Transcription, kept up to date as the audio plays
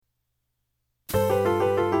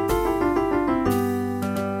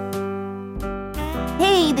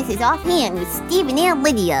This is Offhand with Stephen and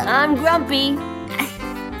Lydia. I'm Grumpy.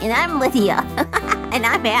 And I'm Lydia. And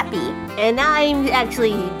I'm happy. And I'm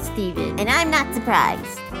actually Steven. And I'm not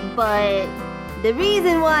surprised. But the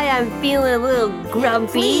reason why I'm feeling a little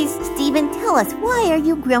grumpy... Please, Stephen, tell us, why are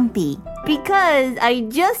you grumpy? Because I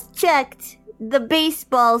just checked the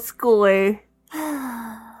baseball score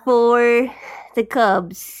for the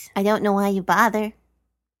Cubs. I don't know why you bother.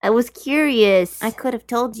 I was curious. I could have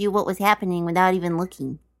told you what was happening without even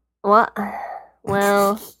looking. What?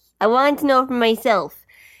 Well, I wanted to know for myself.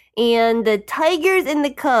 And the Tigers and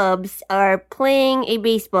the Cubs are playing a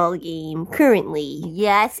baseball game currently.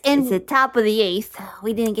 Yes, and it's the top of the 8th.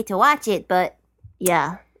 We didn't get to watch it, but...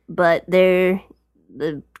 Yeah, but the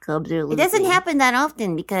Cubs are losing. It doesn't happen that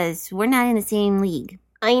often because we're not in the same league.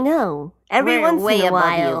 I know. Every we're once way in a above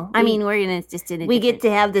while. You. I mean, we're in just in a we get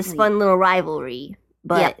to have this league. fun little rivalry,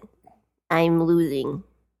 but yep. I'm losing.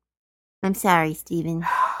 I'm sorry, Stephen.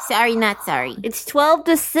 Sorry, not sorry. It's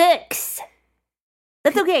 12-6.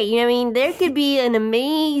 That's okay. You know what I mean? There could be an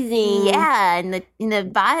amazing... Yeah, in the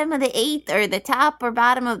bottom of the 8th or the top or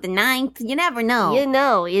bottom of the 9th. You never know. You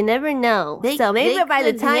never know. So maybe by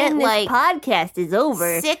the time this podcast is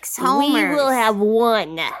over, 6 homers. We will have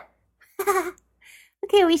won.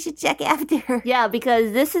 Okay, we should check after. Yeah,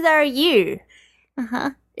 because this is our year.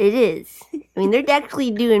 Uh-huh. It is. I mean, they're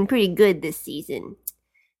actually doing pretty good this season.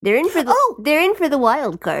 They're in for the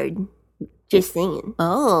wild card. Just saying.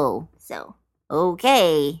 Oh. So.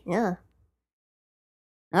 Okay. Yeah.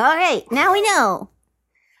 All right. Now we know.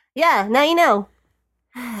 Yeah, now you know.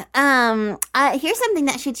 Here's something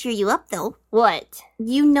that should cheer you up, though. What?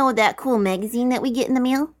 You know that cool magazine that we get in the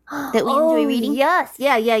mail? That we enjoy reading? Yes.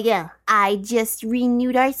 Yeah. I just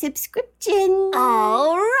renewed our subscription.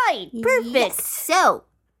 All right. Perfect. Yes. So.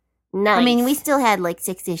 Nice. I mean, we still had like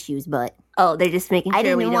 6 issues, but... Oh, they're just making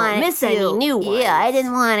sure we don't miss any new ones. Yeah, I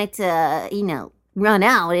didn't want it to, run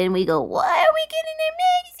out and we go, why are we getting a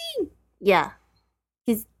magazine? Yeah.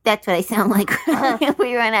 Because that's what I sound like when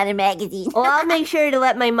we run out of magazines. Well, I'll make sure to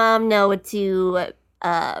let my mom know to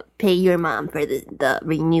pay your mom for the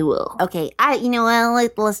renewal. Okay,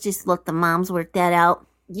 let's just let the moms work that out.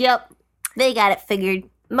 Yep. They got it figured.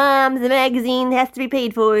 Mom, the magazine has to be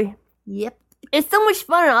paid for. Yep. It's so much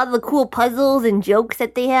fun, all the cool puzzles and jokes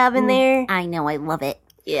that they have in there. I know, I love it.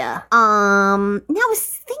 Yeah. Now I was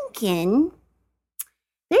thinking,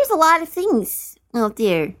 there's a lot of things out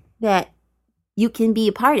there that you can be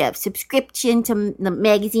a part of. Subscription to the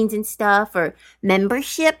magazines and stuff, or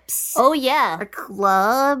memberships. Oh, yeah. Or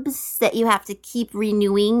clubs that you have to keep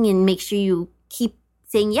renewing and make sure you keep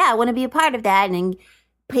saying, yeah, I want to be a part of that, and then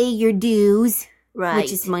pay your dues. Right.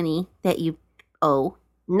 Which is money that you owe.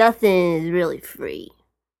 Nothing is really free.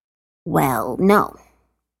 Well, no.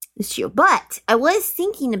 It's true. But I was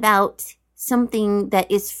thinking about something that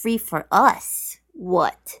is free for us.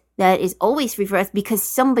 What? That is always free for us because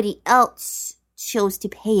somebody else chose to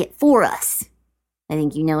pay it for us. I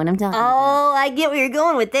think you know what I'm talking about. Oh, I get where you're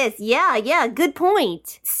going with this. Yeah, good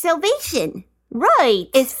point. Salvation. Right.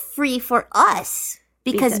 Is free for us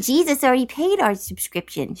because Jesus already paid our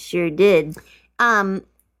subscription. Sure did.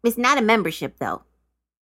 It's not a membership, though.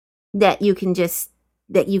 That you can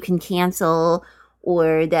cancel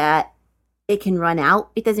or that it can run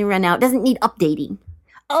out. It doesn't run out. It doesn't need updating.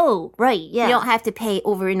 Oh, right, yeah. You don't have to pay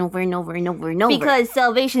over and over and over and over and over. Because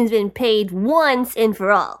salvation's been paid once and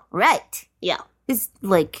for all. Right. Yeah. It's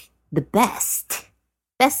like the best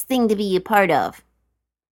thing to be a part of.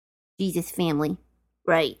 Jesus' family.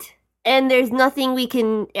 Right. And there's nothing we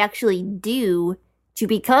can actually do to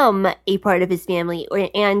become a part of his family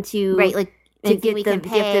and to... Right, like... to get the gift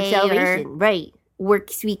of salvation. Right.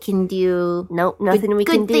 Works we can do. Nope, nothing we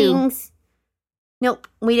can do. Good things. Nope,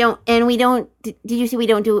 we don't. And we don't. Did you say we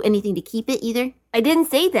don't do anything to keep it either? I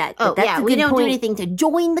didn't say that. Oh, that's yeah. We don't do anything to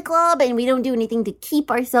join the club, and we don't do anything to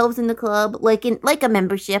keep ourselves in the club, like a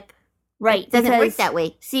membership. Right. It doesn't work that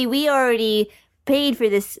way. See, we already paid for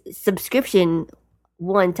this subscription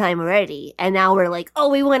one time already, and now we're like, oh,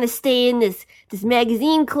 we want to stay in this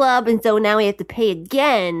magazine club, and so now we have to pay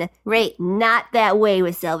again. Right. Not that way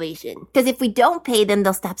with salvation. Because if we don't pay them,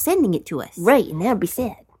 they'll stop sending it to us. Right, and that would be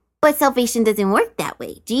sad. But salvation doesn't work that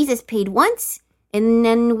way. Jesus paid once, and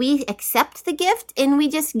then we accept the gift, and we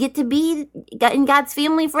just get to be in God's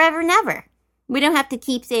family forever and ever. We don't have to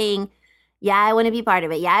keep saying, yeah, I want to be part of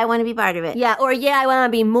it. Yeah, I want to be part of it. Yeah, or yeah, I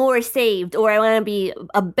want to be more saved, or I want to be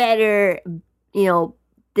a better...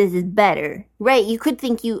 this is better. Right, you could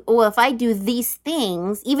think if I do these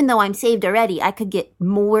things, even though I'm saved already, I could get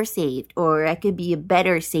more saved, or I could be a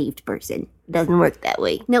better saved person. Doesn't work that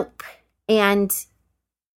way. Nope. And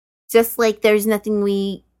just like there's nothing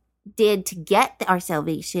we did to get our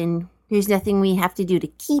salvation, there's nothing we have to do to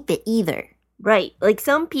keep it either. Right. Like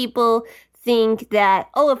some people think that,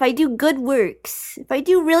 oh, if I do good works, if I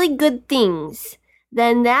do really good things,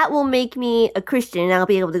 then that will make me a Christian and I'll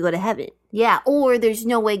be able to go to heaven. Yeah, or there's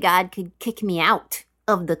no way God could kick me out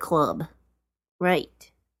of the club.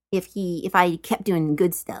 Right. If I kept doing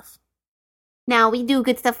good stuff. Now, we do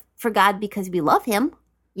good stuff for God because we love him.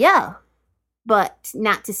 Yeah. But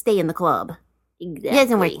not to stay in the club. Exactly. It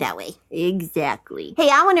doesn't work that way. Exactly. Hey,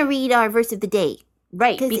 I want to read our verse of the day.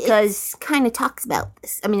 Right, because it kind of talks about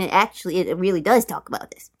this. I mean, it really does talk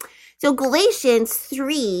about this. So Galatians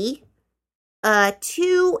 3,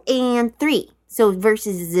 2 and 3. So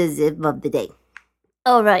verses of the day.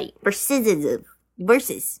 All right.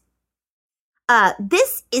 Verses.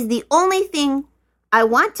 This is the only thing I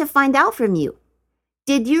want to find out from you.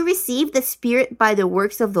 Did you receive the Spirit by the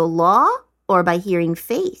works of the law or by hearing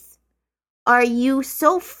faith? Are you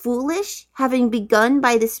so foolish? Having begun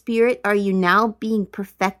by the Spirit, are you now being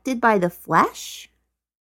perfected by the flesh?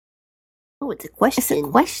 Oh, it's a question. It's a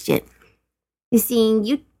question. You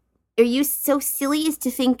see, are you so silly as to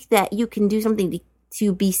think that you can do something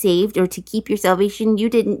to be saved or to keep your salvation? You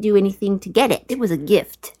didn't do anything to get it. It was a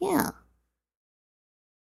gift. Yeah.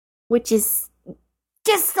 Which is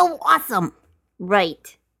just so awesome.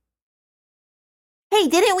 Right. Hey,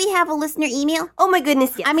 didn't we have a listener email? Oh my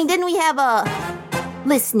goodness, yes. I mean, didn't we have a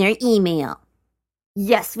listener email?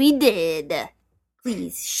 Yes, we did.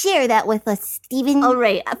 Please share that with us, Stephen. All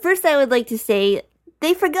right. First, I would like to say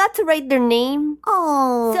they forgot to write their name.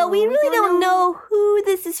 Oh. So we really don't know who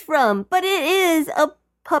this is from, but it is a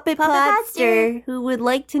Puppet Podster who would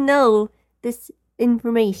like to know this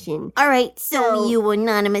information. All right, so you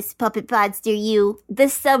anonymous Puppet Podster, you. The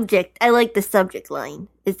subject, I like the subject line.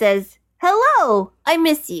 It says, "Hello, I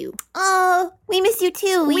miss you." Oh, we miss you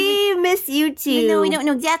too. We miss you too. Even though we don't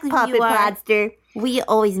know exactly who you are. Puppet Podster. We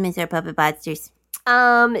always miss our Puppet Podsters.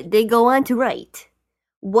 They go on to write,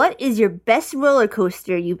 "What is your best roller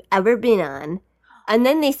coaster you've ever been on?" And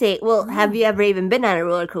then they say, well, have you ever even been on a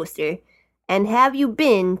roller coaster? And have you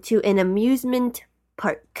been to an amusement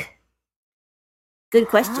park? Good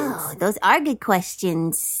questions. Oh, those are good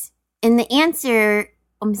questions. And the answer,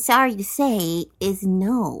 I'm sorry to say, is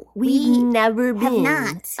no. We've never been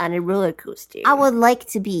not. on a roller coaster. I would like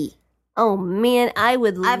to be. Oh, man, I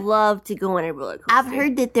would love to go on a roller coaster. I've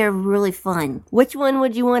heard that they're really fun. Which one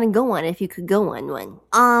would you want to go on if you could go on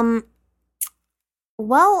one?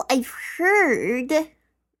 Well, I've heard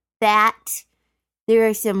that there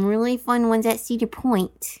are some really fun ones at Cedar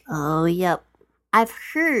Point. Oh, yep. I've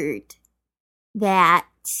heard that,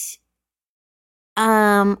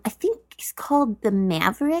 I think it's called the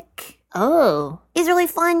Maverick. Oh. Is really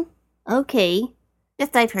fun. Okay.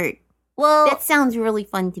 Just I've heard. Well, that sounds really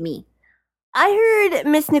fun to me. I heard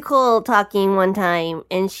Miss Nicole talking one time,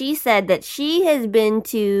 and she said that she has been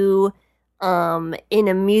to an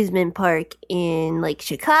amusement park in like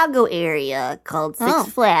Chicago area called Six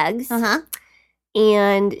Flags. Uh-huh.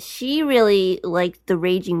 And she really liked the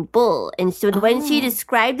Raging Bull. And so when she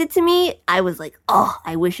described it to me, I was like, oh,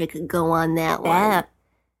 I wish I could go on that one.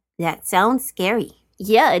 That sounds scary.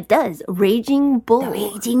 Yeah, it does. Raging Bull. The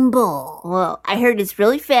Raging Bull. Well, I heard it's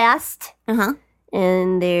really fast. Uh-huh.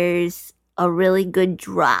 And there's a really good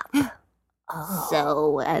drop. Oh.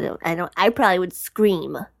 So I probably would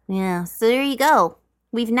scream. Yeah, so there you go.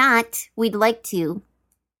 We've not. We'd like to.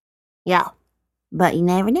 Yeah. But you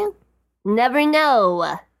never know. Never know.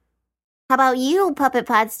 How about you, Puppet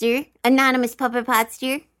Podster? Anonymous Puppet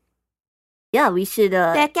Podster? Yeah, we should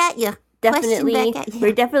back at you. Definitely. Back at you.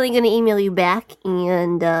 We're definitely going to email you back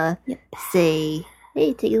and say,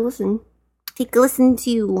 hey, take a listen. Take a listen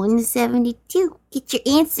to 172. Get your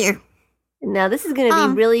answer. Now, this is going to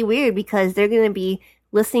be really weird because they're going to be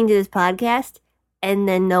listening to this podcast and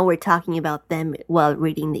then know we're talking about them while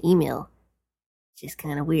reading the email. It's just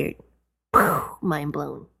kind of weird. Mind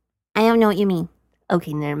blown. I don't know what you mean.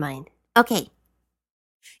 Okay, never mind. Okay.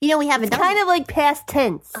 You know, we haven't done kind of like past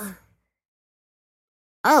tense.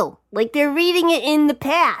 Like they're reading it in the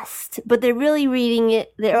past, but they're really reading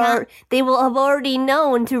it. They will have already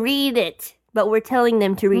known to read it, but we're telling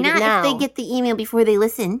them to read it now. Not if they get the email before they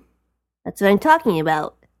listen. That's what I'm talking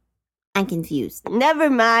about. I'm confused. Never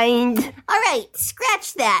mind. All right,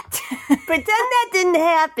 scratch that. Pretend that didn't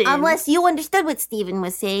happen. Unless you understood what Stephen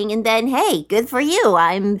was saying, and then, hey, good for you.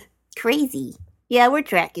 I'm crazy. Yeah, we're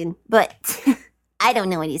tracking. But I don't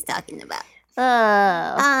know what he's talking about. Oh.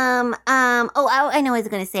 I know what I was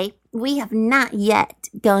going to say. We have not yet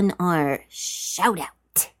done our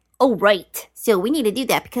shout-out. Oh, right. So we need to do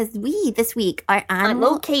that because we, this week, are on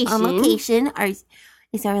location. On location.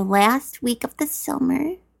 It's our last week of the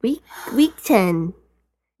summer. Week 10.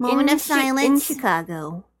 Moment of silence. In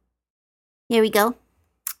Chicago. Here we go.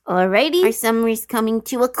 Alrighty. Our summary's coming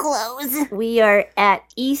to a close. We are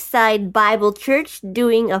at Eastside Bible Church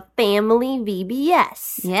doing a family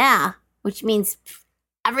VBS. Yeah, which means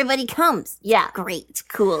everybody comes. Yeah. Great.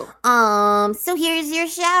 Cool. So here's your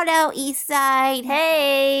shout out, Eastside.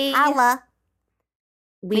 Hey. Holla.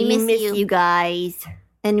 We miss you guys.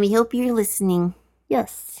 And we hope you're listening.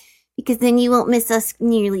 Yes. Because then you won't miss us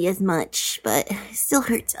nearly as much, but it still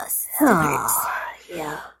hurts us. Still hurts.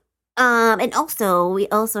 Yeah. And also, we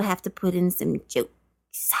also have to put in some jokes.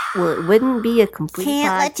 Well, it wouldn't be a complete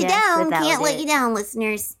Can't let you podcast down. without Can't let it. you down,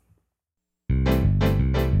 listeners.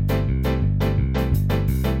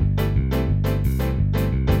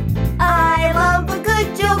 I love a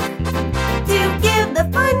good joke to give the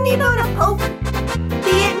funny bone a poke. Be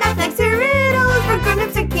it knock-knocks or riddles for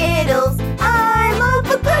grown-ups or kiddles. I love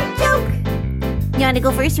a good joke. You want to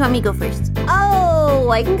go first? You want me to go first? Oh,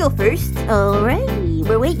 I can go first. Alrighty,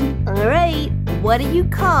 we're waiting. Alright. What do you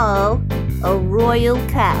call a royal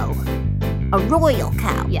cow? A royal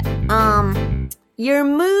cow. Yeah. Your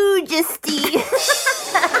Majesty.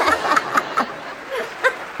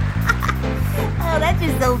 Oh, that's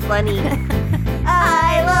just so funny.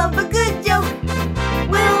 I love a good joke.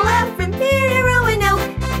 We'll laugh from here to Roanoke.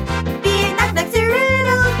 Be it knock-knocks or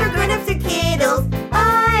riddles for grown-ups or kiddles.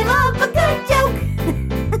 I love a good joke.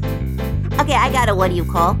 Okay, I got a what do you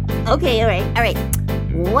call? Okay, alright. Alright.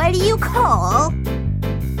 What do you call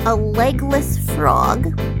a legless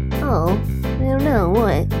frog? Oh, I don't know.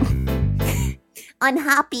 What?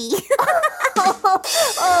 Unhappy.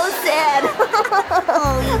 Oh, sad.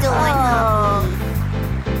 Oh, you don't unhappy.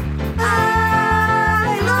 I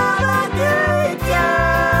love a good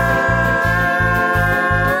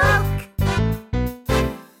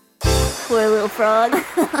joke. Poor little frog.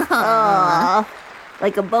 Aww.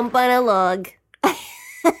 Like a bump on a log.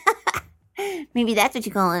 Maybe that's what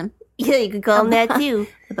you call him. Yeah, you could call him that too.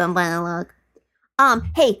 The bump on a log.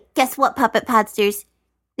 Hey, guess what, Puppet Podsters?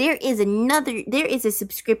 There is a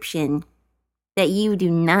subscription that you do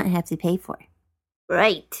not have to pay for.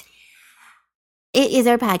 Right. It is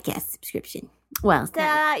our podcast subscription. Well, it's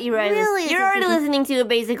not You're right. really You're already listening to it,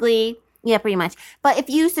 basically. yeah, pretty much. But if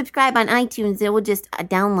you subscribe on iTunes, it will just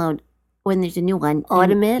download when there's a new one.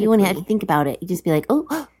 Automatically. You wouldn't have to think about it. You just be like,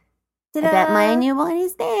 oh, I bet my new one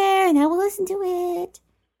is there, and I will listen to it.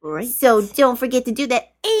 Right. So don't forget to do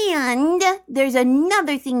that. And there's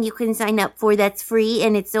another thing you can sign up for that's free,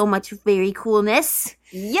 and it's so much very coolness.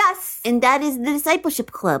 Yes. And that is the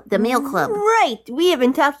Discipleship Club, the Mail Club. Right. We have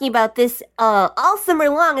been talking about this all summer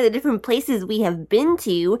long at the different places we have been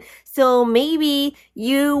to. So maybe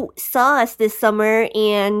you saw us this summer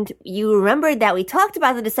and you remembered that we talked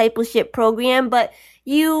about the discipleship program, but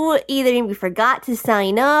you either maybe forgot to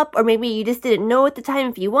sign up or maybe you just didn't know at the time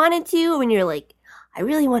if you wanted to, and you're like, I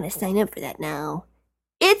really want to sign up for that now.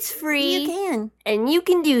 It's free. You can. And you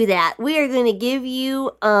can do that. We are going to give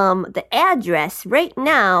you the address right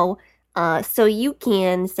now so you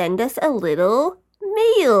can send us a little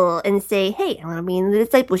mail and say, hey, I want to be in the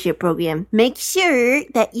discipleship program. Make sure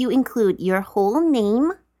that you include your whole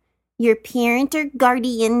name, your parent or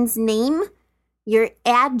guardian's name, your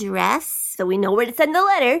address, So we know where to send the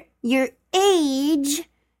letter. your age,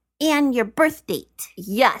 and your birth date.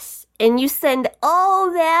 Yes. And you send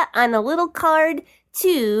all that on a little card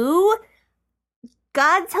to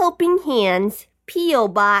God's Helping Hands, P.O.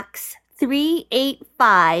 Box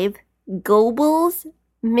 385, Gobles,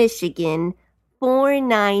 Michigan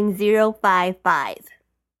 49055.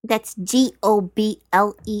 That's GOBLES,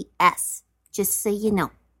 just so you know.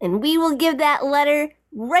 And we will give that letter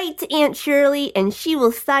right to Aunt Shirley, and she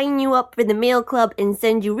will sign you up for the mail club and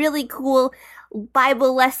send you really cool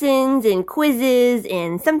Bible lessons and quizzes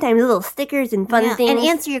and sometimes little stickers and fun things. And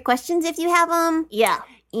answer your questions if you have them. Yeah.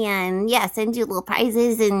 And yeah, send you little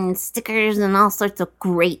prizes and stickers and all sorts of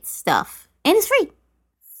great stuff. And it's free.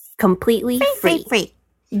 Completely free. Free.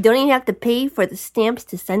 You don't even have to pay for the stamps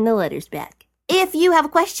to send the letters back. If you have a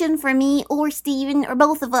question for me or Steven or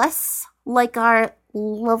both of us, like our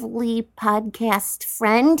lovely podcast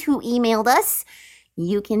friend who emailed us,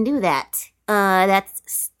 you can do that. That's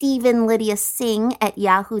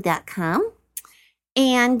StephenLydiaSing@yahoo.com.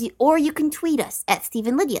 Or you can tweet us at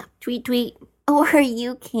StephenLydia. Tweet. Or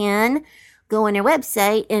you can go on our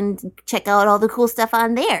website and check out all the cool stuff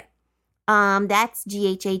on there. That's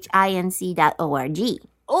ghhinc.org.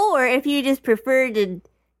 Or if you just prefer to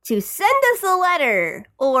send us a letter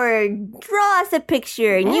or draw us a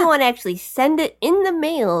picture and you want to actually send it in the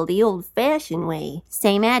mail the old-fashioned way.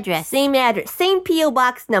 Same address. Same address, same P.O.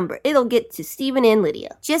 Box number. It'll get to Stephen and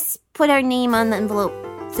Lydia. Just put our name on the envelope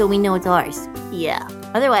so we know it's ours. Yeah.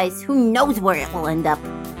 Otherwise, who knows where it will end up?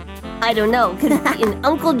 I don't know. Could be in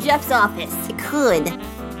Uncle Jeff's office. It could.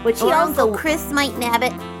 Which he Or also... Uncle Chris might nab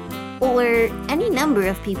it. Or any number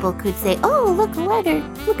of people could say, oh, look, a letter.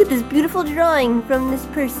 Look at this beautiful drawing from this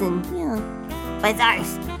person. Yeah. But it's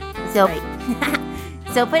ours. So,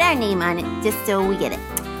 so put our name on it, just so we get it.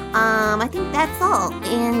 I think that's all.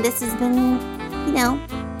 And this has been,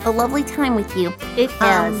 a lovely time with you. It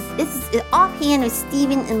has. This is Offhand with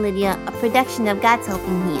Stephen and Lydia, a production of God's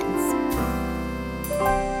Helping Hands.